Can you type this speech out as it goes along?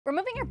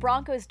Removing your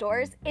Bronco's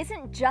doors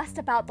isn't just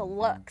about the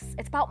looks,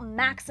 it's about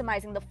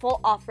maximizing the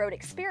full off-road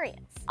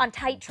experience. On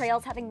tight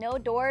trails, having no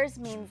doors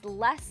means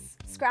less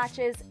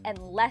scratches and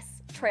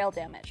less trail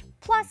damage.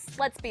 Plus,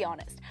 let's be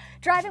honest,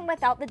 driving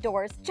without the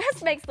doors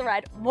just makes the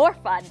ride more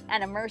fun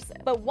and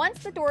immersive. But once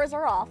the doors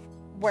are off,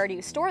 where do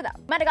you store them?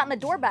 You might have gotten the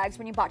door bags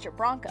when you bought your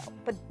Bronco,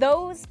 but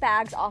those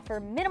bags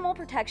offer minimal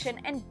protection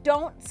and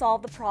don't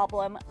solve the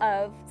problem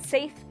of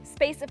safe,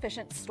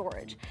 space-efficient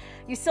storage.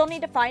 You still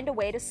need to find a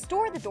way to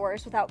store the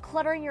doors without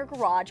cluttering your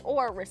garage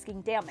or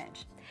risking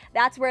damage.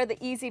 That's where the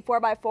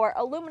EZ4x4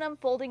 aluminum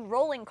folding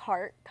rolling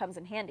cart comes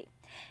in handy.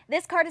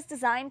 This cart is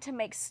designed to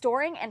make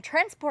storing and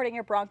transporting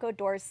your Bronco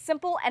doors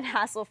simple and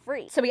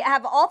hassle-free. So we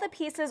have all the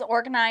pieces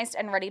organized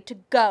and ready to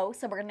go,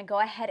 so we're going to go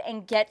ahead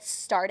and get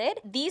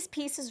started. These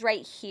pieces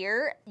right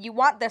here, you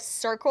want the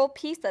circle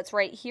piece that's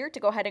right here to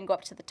go ahead and go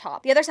up to the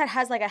top. The other side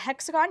has like a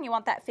hexagon, you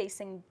want that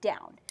facing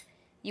down.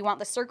 You want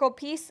the circle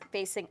piece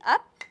facing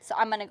up, so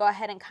I'm going to go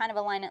ahead and kind of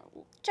align it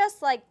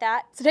just like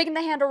that. So taking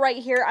the handle right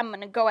here, I'm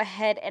going to go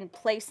ahead and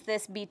place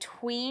this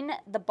between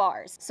the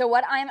bars. So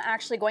what I'm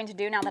actually going to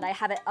do now that I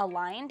have it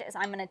aligned is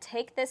I'm going to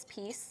take this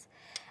piece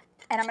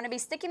and I'm going to be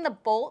sticking the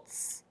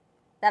bolts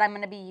that I'm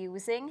going to be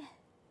using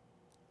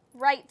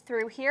right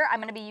through here. I'm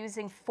going to be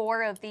using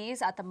 4 of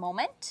these at the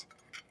moment.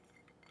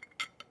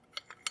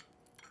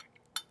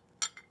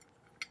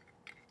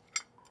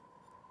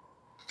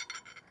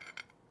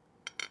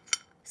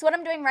 So what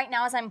I'm doing right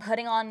now is I'm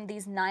putting on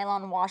these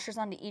nylon washers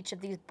onto each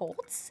of these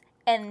bolts.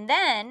 And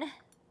then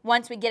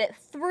once we get it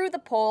through the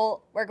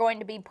pole, we're going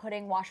to be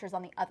putting washers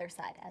on the other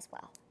side as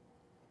well.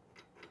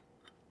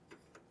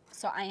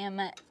 So I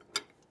am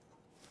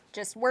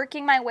just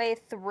working my way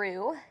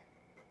through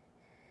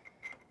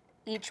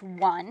each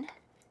one.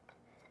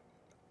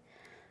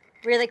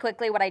 Really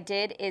quickly, what I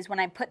did is when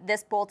I put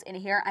this bolt in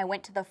here, I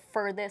went to the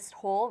furthest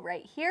hole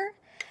right here.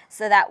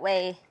 So that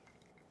way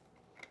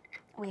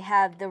we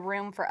have the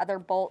room for other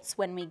bolts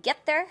when we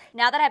get there.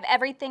 Now that I have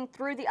everything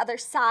through the other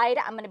side,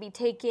 I'm going to be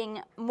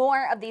taking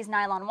more of these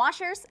nylon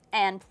washers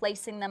and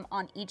placing them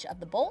on each of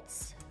the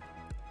bolts.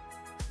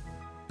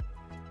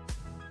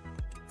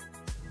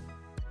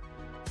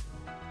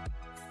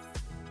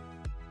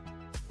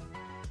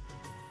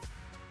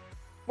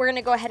 We're going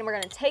to go ahead and we're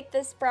going to take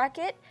this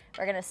bracket,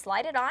 we're going to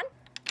slide it on.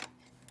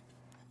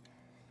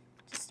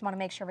 Just want to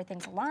make sure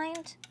everything's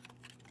aligned.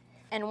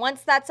 And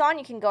once that's on,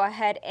 you can go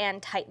ahead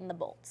and tighten the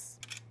bolts.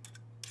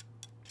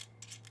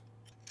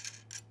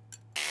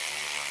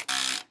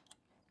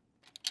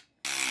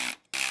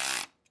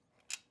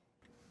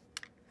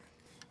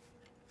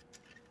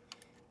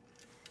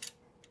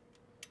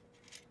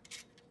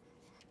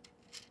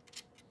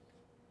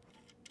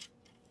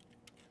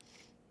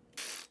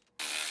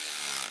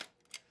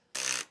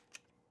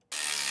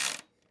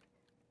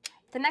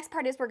 The next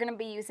part is we're going to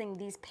be using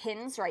these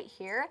pins right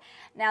here.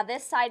 Now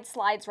this side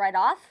slides right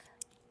off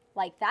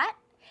like that,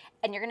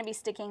 and you're going to be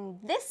sticking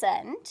this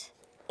end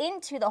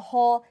into the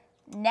hole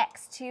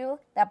next to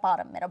that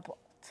bottom middle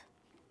bolt.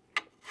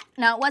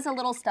 Now it was a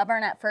little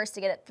stubborn at first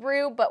to get it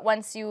through, but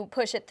once you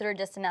push it through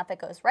just enough, it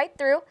goes right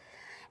through.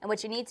 And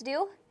what you need to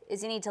do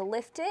is you need to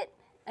lift it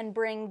and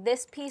bring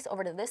this piece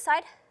over to this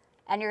side,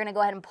 and you're going to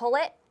go ahead and pull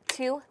it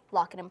to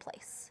lock it in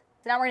place.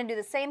 So now we're going to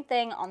do the same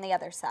thing on the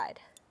other side.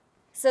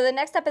 So the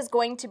next step is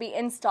going to be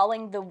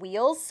installing the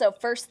wheels. So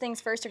first things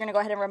first, you're going to go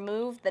ahead and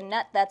remove the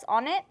nut that's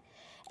on it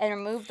and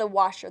remove the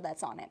washer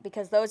that's on it,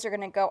 because those are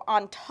going to go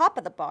on top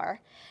of the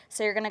bar.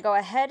 So you're going to go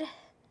ahead,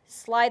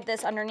 slide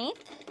this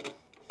underneath.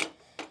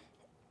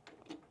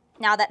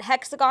 Now that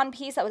hexagon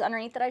piece that was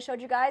underneath that I showed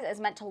you guys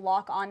is meant to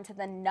lock onto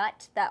the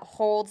nut that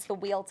holds the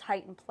wheel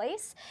tight in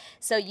place.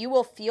 So you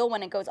will feel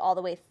when it goes all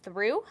the way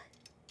through.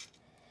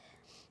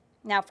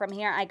 Now from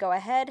here, I go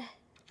ahead,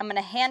 I'm going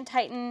to hand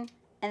tighten,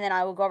 and then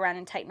I will go around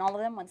and tighten all of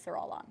them once they're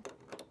all on.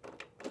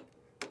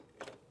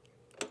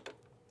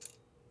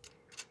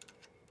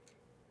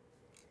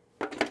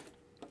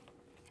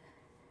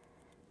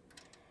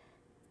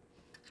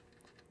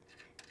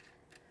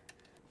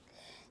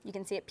 You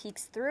can see it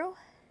peeks through.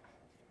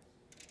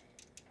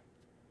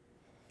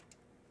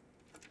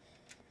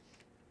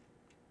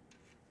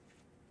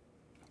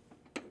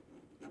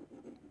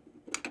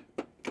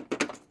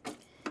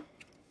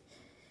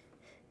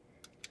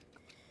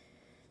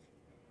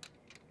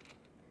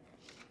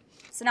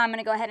 So now I'm going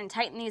to go ahead and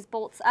tighten these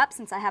bolts up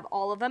since I have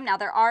all of them. Now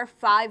there are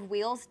 5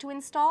 wheels to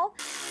install.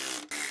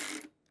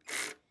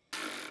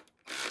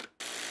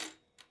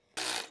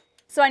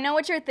 So I know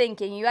what you're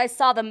thinking. You guys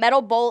saw the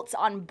metal bolts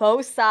on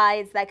both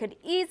sides that could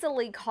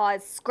easily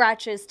cause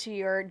scratches to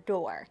your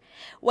door.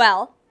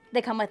 Well,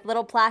 they come with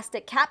little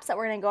plastic caps that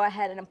we're going to go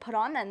ahead and put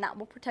on, and that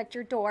will protect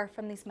your door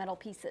from these metal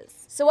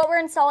pieces. So what we're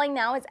installing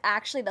now is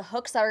actually the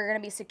hooks that are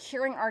going to be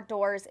securing our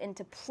doors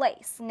into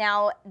place.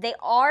 Now they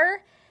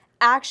are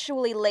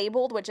actually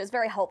labeled, which is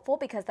very helpful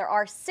because there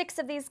are 6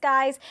 of these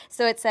guys.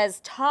 So it says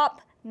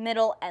top,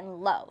 middle,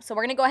 and low. So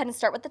we're going to go ahead and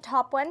start with the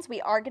top ones.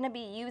 We are going to be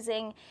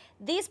using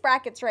these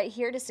brackets right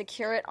here to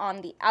secure it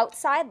on the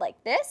outside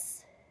like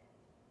this.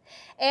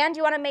 And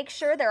you want to make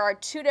sure there are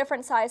two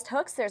different sized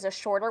hooks. There's a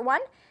shorter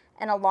one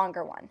and a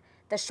longer one.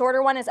 The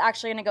shorter one is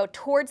actually going to go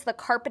towards the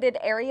carpeted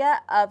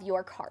area of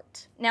your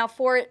cart. Now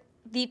for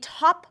the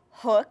top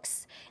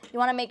hooks, you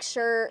want to make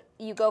sure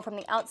you go from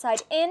the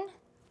outside in,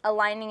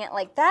 aligning it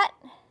like that.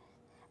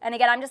 And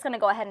again, I'm just going to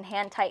go ahead and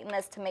hand tighten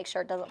this to make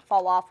sure it doesn't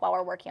fall off while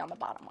we're working on the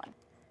bottom one.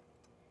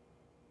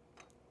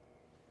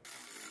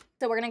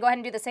 So we're going to go ahead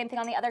and do the same thing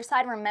on the other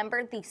side.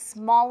 Remember, the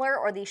smaller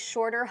or the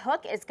shorter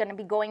hook is going to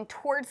be going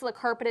towards the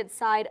carpeted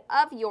side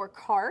of your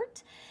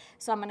cart.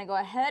 So I'm going to go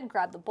ahead,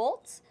 grab the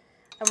bolts,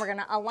 and we're going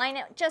to align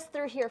it just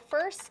through here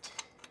first.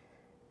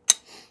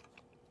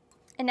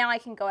 And now I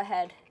can go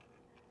ahead,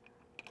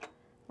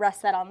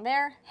 rest that on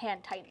there,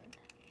 hand tighten.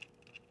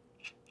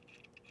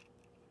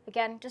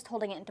 Again, just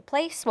holding it into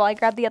place while I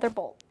grab the other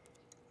bolt.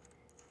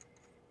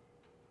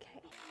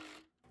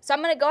 So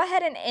I'm going to go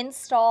ahead and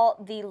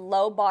install the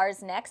low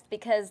bars next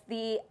because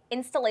the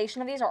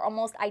installation of these are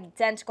almost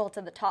identical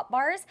to the top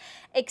bars,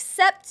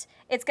 except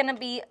it's going to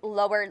be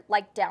lower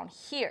like down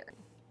here.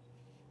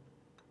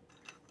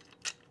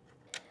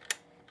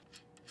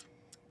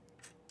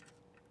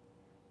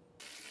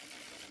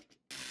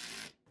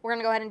 We're going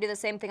to go ahead and do the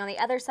same thing on the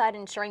other side,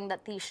 ensuring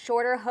that the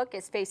shorter hook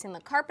is facing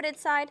the carpeted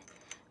side.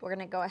 We're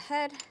going to go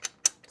ahead,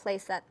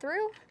 place that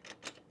through,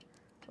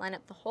 line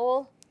up the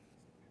hole.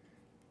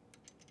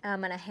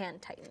 I'm going to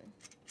hand tighten.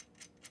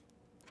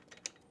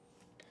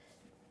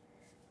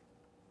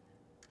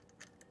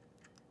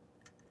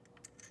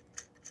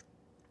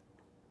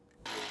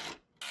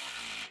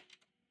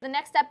 The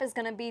next step is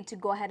going to be to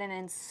go ahead and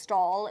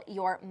install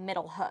your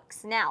middle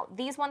hooks. Now,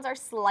 these ones are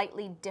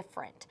slightly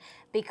different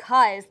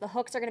because the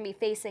hooks are going to be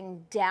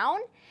facing down,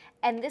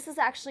 and this is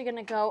actually going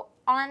to go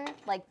on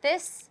like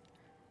this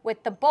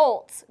with the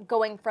bolts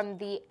going from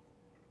the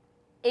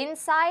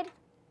inside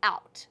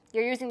out.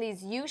 You're using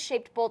these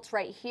U-shaped bolts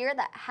right here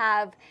that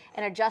have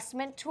an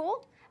adjustment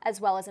tool as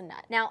well as a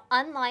nut. Now,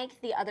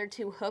 unlike the other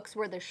two hooks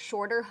where the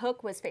shorter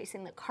hook was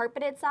facing the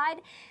carpeted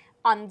side,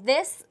 on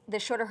this, the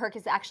shorter hook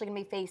is actually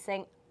going to be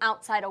facing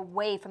outside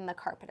away from the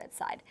carpeted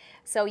side.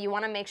 So you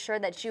want to make sure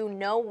that you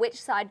know which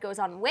side goes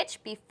on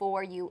which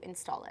before you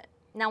install it.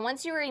 Now,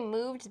 once you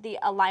removed the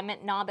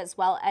alignment knob as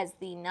well as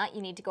the nut,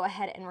 you need to go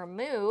ahead and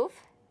remove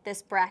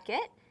this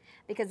bracket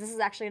because this is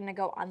actually going to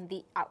go on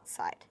the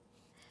outside.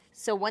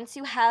 So once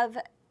you have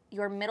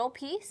your middle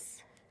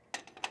piece,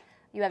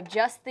 you have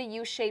just the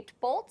U-shaped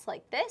bolts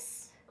like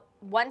this.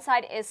 One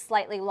side is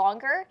slightly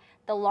longer.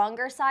 The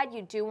longer side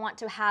you do want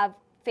to have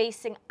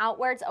facing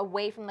outwards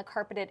away from the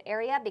carpeted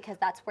area because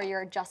that's where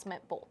your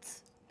adjustment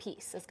bolts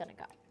piece is going to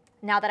go.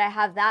 Now that I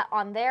have that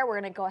on there, we're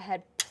going to go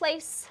ahead and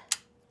place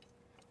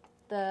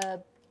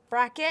the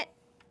bracket.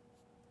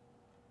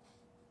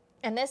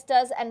 And this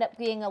does end up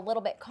being a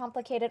little bit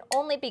complicated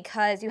only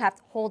because you have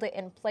to hold it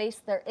in place.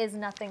 There is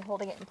nothing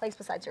holding it in place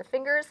besides your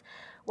fingers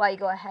while you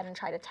go ahead and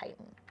try to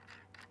tighten.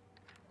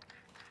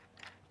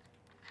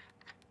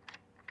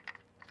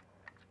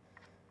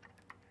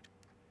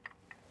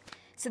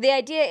 So the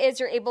idea is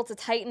you're able to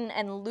tighten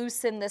and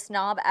loosen this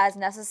knob as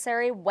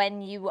necessary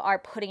when you are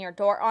putting your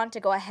door on to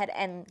go ahead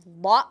and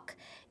lock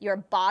your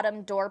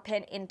bottom door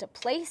pin into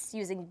place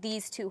using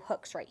these two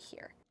hooks right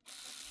here.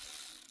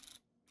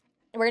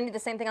 We're going to do the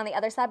same thing on the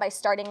other side by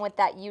starting with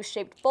that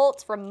U-shaped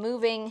bolt,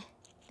 removing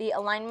the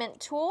alignment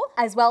tool,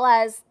 as well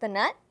as the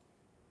nut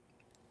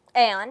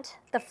and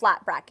the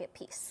flat bracket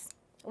piece.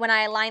 When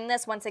I align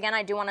this, once again,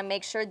 I do want to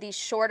make sure the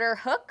shorter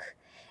hook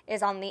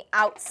is on the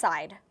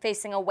outside,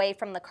 facing away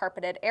from the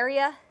carpeted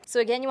area. So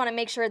again, you want to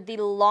make sure the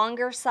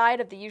longer side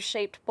of the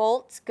U-shaped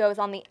bolt goes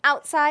on the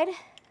outside.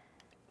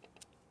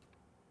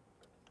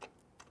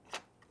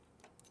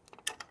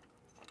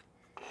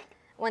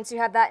 Once you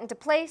have that into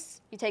place,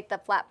 you take the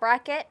flat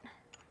bracket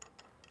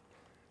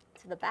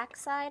to the back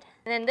side.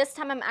 And then this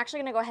time I'm actually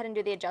going to go ahead and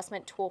do the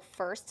adjustment tool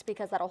first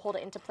because that'll hold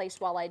it into place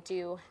while I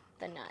do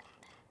the nut.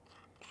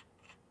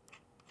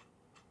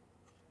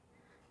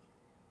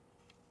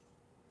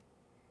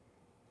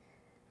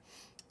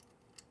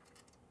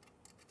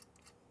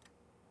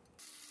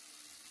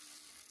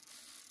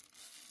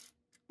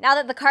 Now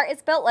that the cart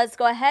is built, let's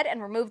go ahead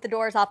and remove the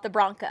doors off the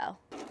Bronco.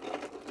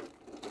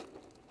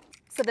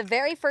 So the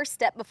very first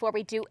step before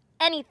we do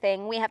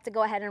anything, we have to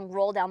go ahead and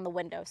roll down the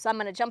window. So I'm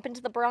going to jump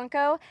into the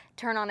Bronco,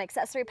 turn on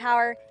accessory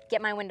power,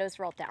 get my windows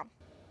rolled down.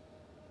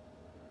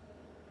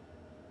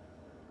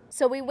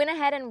 So we went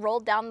ahead and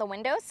rolled down the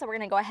windows. So we're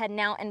going to go ahead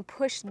now and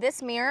push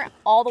this mirror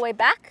all the way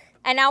back.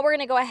 And now we're going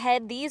to go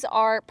ahead, these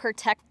are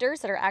protectors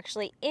that are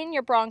actually in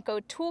your Bronco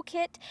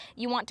toolkit.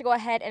 You want to go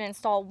ahead and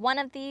install one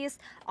of these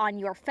on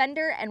your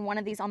fender and one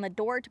of these on the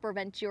door to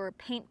prevent your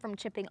paint from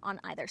chipping on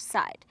either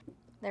side.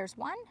 There's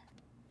one.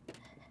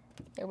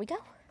 There we go.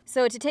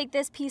 So to take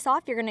this piece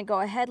off, you're going to go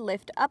ahead,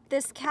 lift up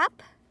this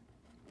cap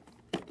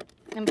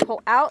and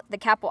pull out. The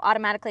cap will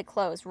automatically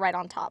close right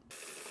on top.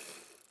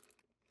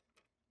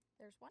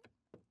 There's one.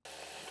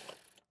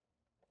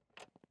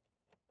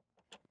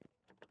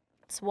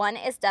 bolts. One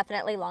is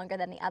definitely longer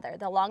than the other.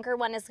 The longer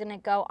one is gonna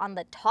go on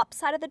the top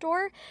side of the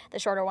door, the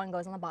shorter one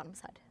goes on the bottom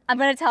side. I'm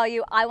gonna tell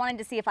you, I wanted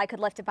to see if I could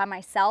lift it by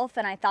myself,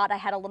 and I thought I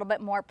had a little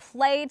bit more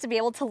play to be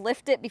able to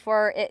lift it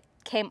before it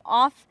came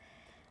off.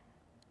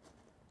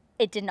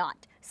 It did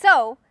not.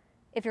 So,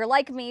 if you're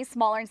like me,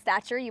 smaller in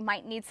stature, you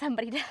might need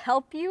somebody to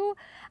help you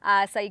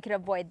so you can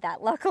avoid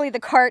that. Luckily, the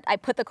cart, I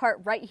put the cart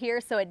right here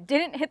so it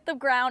didn't hit the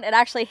ground. It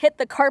actually hit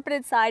the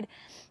carpeted side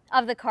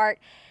of the cart.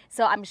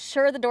 So I'm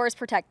sure the door is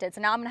protected. So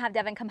now I'm gonna have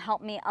Devin come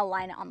help me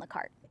align it on the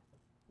cart,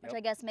 which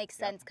I guess makes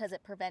sense because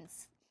it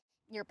prevents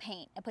your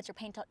paint. It puts your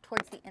paint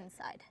towards the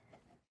inside.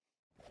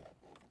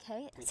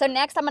 Okay, so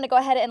next I'm gonna go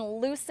ahead and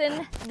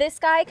loosen this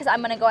guy because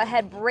I'm gonna go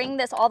ahead and bring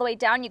this all the way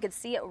down. You can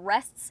see it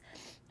rests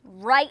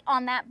right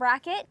on that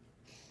bracket.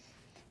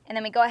 And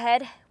then we go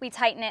ahead, we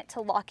tighten it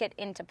to lock it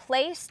into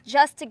place,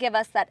 just to give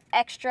us that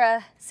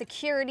extra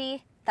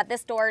security that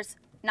this door's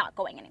not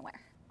going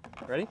anywhere.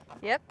 Ready?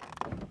 Yep.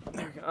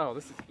 Oh,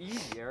 this is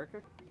easy,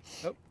 Erica.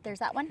 Oh. There's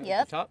that one.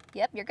 Yep. Top.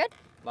 Yep, you're good.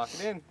 Lock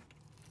it in.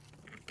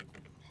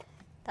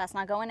 That's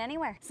not going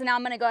anywhere. So now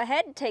I'm gonna go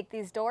ahead and take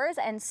these doors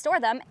and store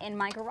them in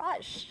my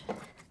garage.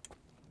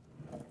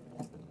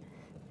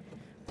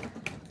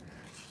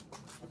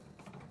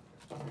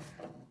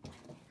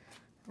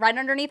 Right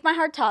underneath my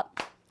hardtop.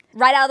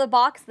 Right out of the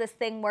box, this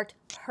thing worked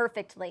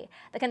perfectly.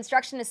 The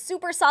construction is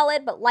super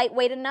solid, but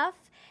lightweight enough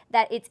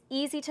that it's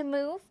easy to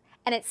move,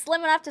 and it's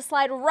slim enough to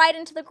slide right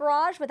into the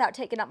garage without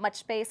taking up much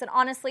space. And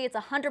honestly, it's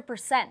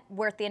 100%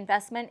 worth the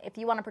investment if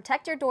you want to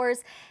protect your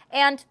doors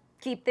and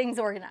keep things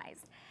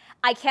organized.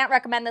 I can't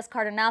recommend this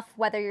cart enough,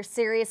 whether you're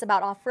serious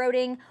about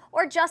off-roading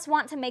or just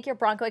want to make your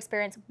Bronco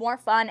experience more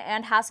fun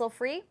and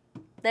hassle-free.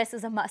 This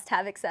is a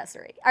must-have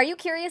accessory. Are you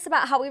curious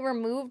about how we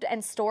removed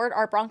and stored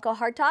our Bronco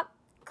hardtop?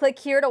 Click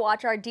here to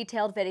watch our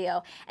detailed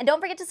video. And don't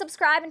forget to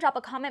subscribe and drop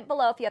a comment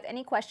below if you have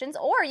any questions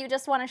or you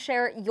just want to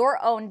share your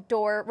own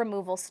door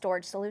removal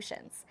storage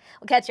solutions.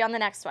 We'll catch you on the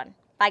next one.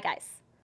 Bye, guys.